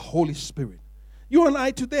access to the Holy Spirit. You and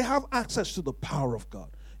I today have access to the power of God.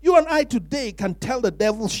 You and I today can tell the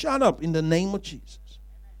devil, shut up in the name of Jesus.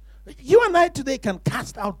 You and I today can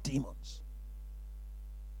cast out demons.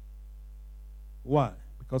 Why?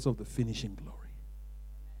 Because of the finishing glory.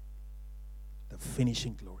 The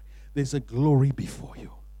finishing glory. There's a glory before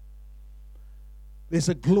you. There's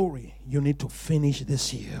a glory you need to finish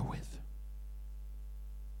this year with.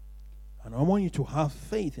 And I want you to have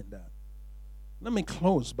faith in that. Let me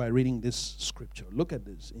close by reading this scripture. Look at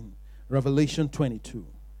this in Revelation 22.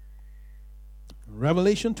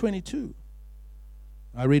 Revelation 22.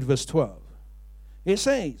 I read verse 12. It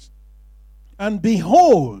says, "And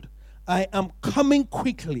behold, I am coming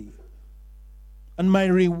quickly, and my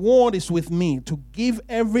reward is with me to give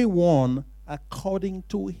everyone according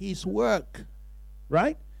to his work."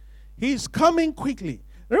 Right? He's coming quickly.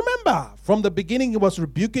 Remember, from the beginning, he was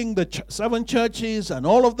rebuking the 7 churches and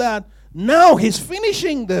all of that. Now he's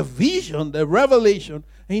finishing the vision, the revelation,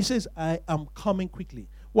 and he says, "I am coming quickly."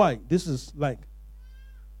 Why? This is like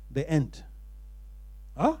the end.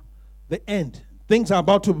 Huh? The end. Things are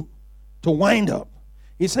about to wind up.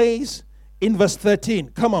 He says in verse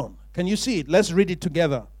 13, come on, can you see it? Let's read it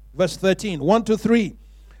together. Verse 13, 1, 2, 3.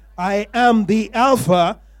 "I am the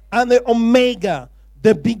Alpha and the Omega,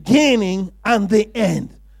 the beginning and the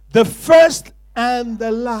end, the first and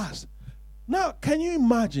the last." Now, can you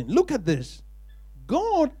imagine? Look at this.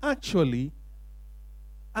 God actually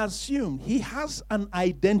assumed he has an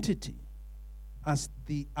identity as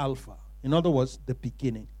the Alpha. In other words, the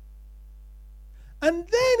beginning. And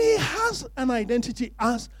then he has an identity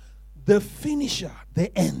as the finisher,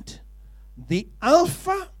 the end. The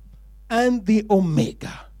Alpha and the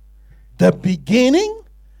Omega, the beginning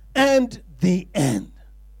and the end.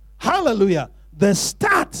 Hallelujah. The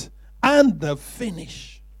start and the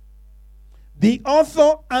finish. The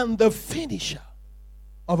author and the finisher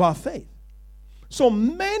of our faith. So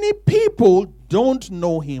many people don't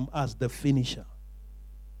know him as the finisher.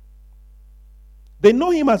 They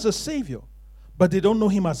know him as a savior, but they don't know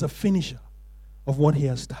him as a finisher of what he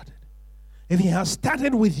has started. If he has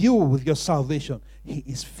started with you, with your salvation, he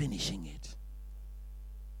is finishing it.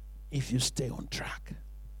 If you stay on track,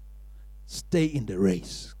 stay in the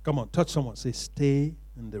race. Come on, touch someone. Say, stay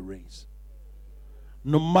in the race.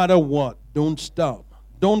 No matter what, don't stop.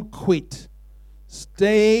 Don't quit.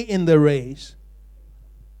 Stay in the race,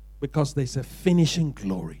 because there's a finishing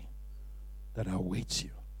glory that awaits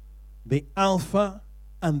you. The Alpha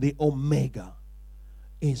and the Omega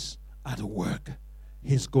is at work.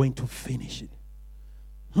 He's going to finish it.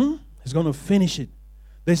 He's going to finish it.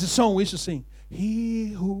 There's a song we used to sing. He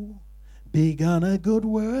who began a good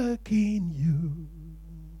work in you.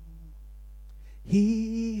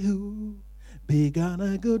 He who began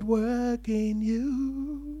a good work in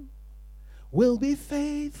you will be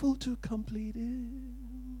faithful to complete it.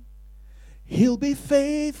 He'll be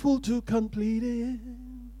faithful to complete it.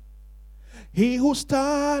 He who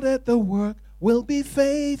started the work will be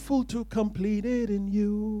faithful to complete it in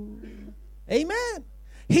you. Amen.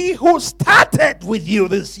 He who started with you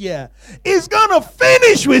this year is going to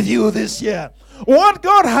finish with you this year. What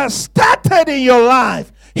God has started in your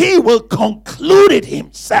life, he will conclude it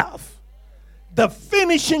himself. The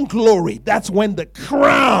finishing glory, that's when the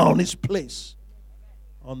crown is placed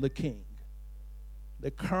on the king.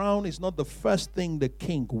 The crown is not the first thing the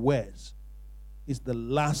king wears. It's the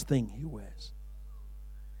last thing he wears.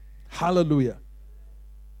 Hallelujah.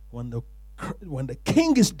 When the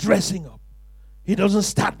king is dressing up, he doesn't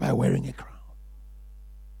start by wearing a crown.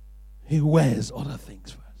 He wears other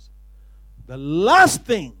things first. The last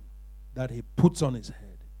thing that he puts on his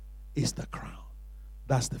head is the crown.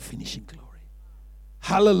 That's the finishing glory.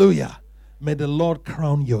 Hallelujah. May the Lord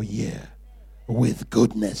crown your year with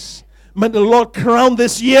goodness. May the Lord crown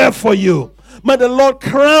this year for you. May the Lord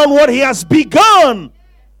crown what he has begun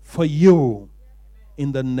for you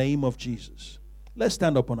in the name of Jesus. Let's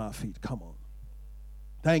stand up on our feet. Come on.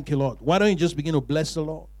 Thank you, Lord. Why don't you just begin to bless the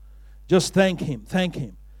Lord? Just thank him. Thank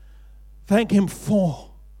him. Thank him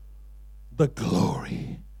for the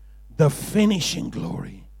glory, the finishing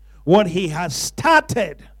glory. What he has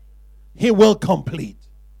started, he will complete.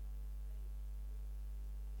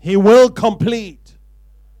 He will complete.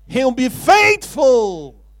 He'll be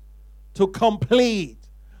faithful to complete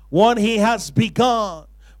what he has begun.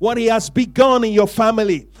 What he has begun in your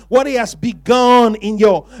family. What he has begun in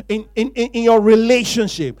your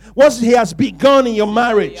relationship. What he has begun in your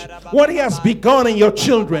marriage. What he has begun in your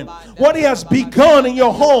children. What he has begun in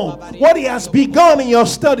your home. What he has begun in your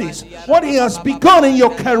studies. What he has begun in your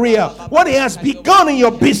career. What he has begun in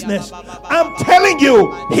your business. I'm telling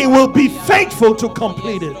you, he will be faithful to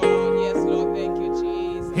complete it.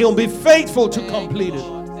 He'll be faithful to complete it.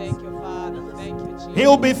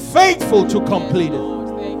 He'll be faithful to complete it.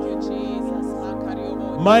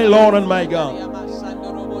 My Lord and my God,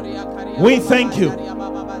 we thank you.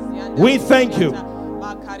 We thank you.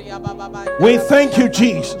 We thank you,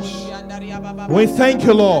 Jesus. We thank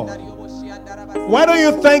you, Lord. Why don't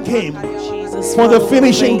you thank him? for the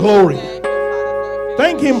finishing glory.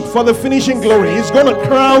 Thank Him for the finishing glory. He's going to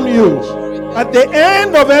crown you. At the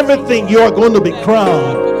end of everything, you are going to be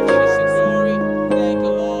crowned.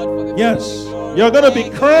 Yes, you're going to be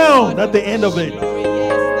crowned at the end of it.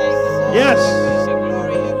 Yes.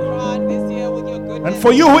 And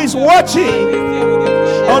for you who is watching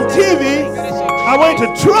on TV, I want you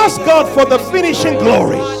to trust God for the finishing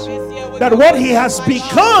glory. That what He has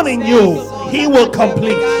begun in you, He will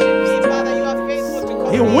complete.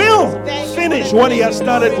 He will finish what He has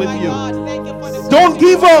started with you. Don't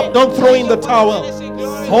give up. Don't throw in the towel.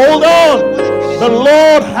 Hold on. The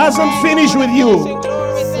Lord hasn't finished with you.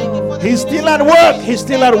 He's still at work. He's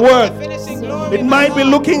still at work. It might be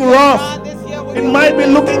looking rough. It might be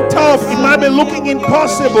looking tough. It might be looking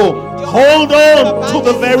impossible. Hold on to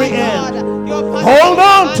the very end. Hold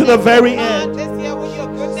on to the very end.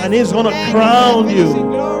 And He's going to crown you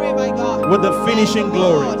with the finishing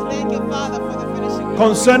glory.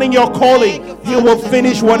 Concerning your calling, He will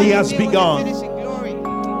finish what He has begun.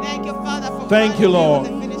 Thank you, Lord.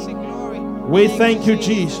 We thank you,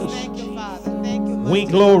 Jesus. We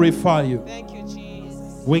glorify you.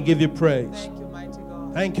 We give you praise.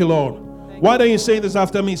 Thank you, Lord. Why don't you say this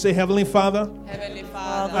after me? Say, Heavenly Father,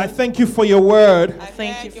 I thank you for your word. I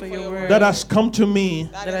thank you for your word that has come to me.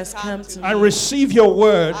 I me. receive your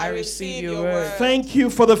word. I receive your word. Thank you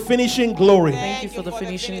for the finishing glory. Thank you for the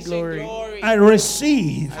finishing glory. I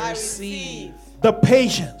receive I receive the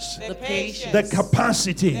patience, the patience, the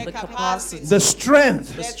capacity, the capacity, the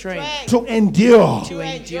strength the strength to endure to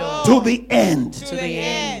endure to the end. to the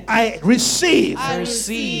end. I receive I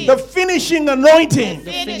receive the finishing anointing.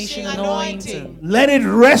 the finishing anointing. Let it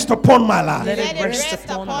rest upon my life. Let it rest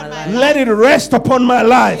upon my life. Let it rest upon my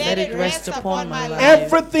life. Let it rest upon my life.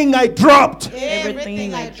 Everything I dropped,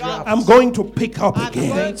 Everything I dropped, I'm going to pick up I'm again.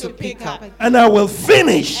 going to pick up, And I will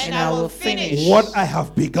finish and I will finish what I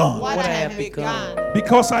have begun. what I have begun.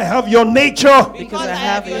 Because I have your nature. Because I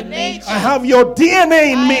have your nature, I have your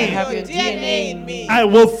DNA in I me. have your DNA in me. I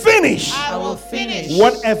will finish I will finish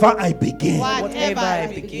whatever I begin. whatever I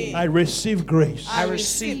begin. I receive grace. I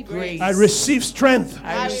receive grace. I receive strength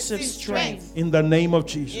I receive strength in the name of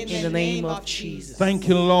Jesus. in the name of Jesus. Thank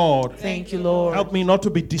you, Lord. Thank you, Lord. Help me not to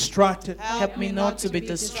be distracted. Help me not to be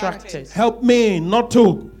distracted. Help me not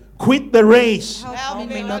to quit the race. Help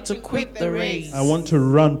me not to quit the race. I want to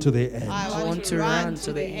run to the end. I want to run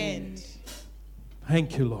to the end.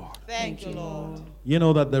 Thank you, Lord. Thank you, Lord. You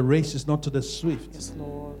know that the race is not to the swift. Yes,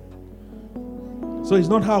 Lord. So it's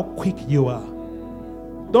not how quick you are.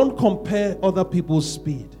 Don't compare other people's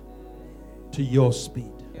speed to your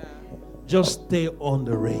speed. Just stay on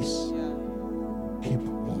the race. Keep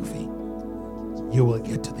moving. You will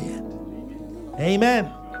get to the end. Amen.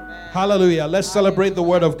 Hallelujah. Let's celebrate the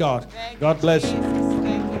word of God. God bless you.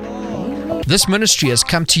 This ministry has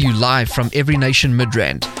come to you live from Every Nation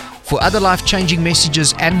Midrand. For other life-changing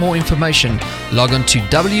messages and more information, log on to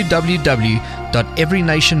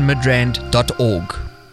www.everynationmidrand.org.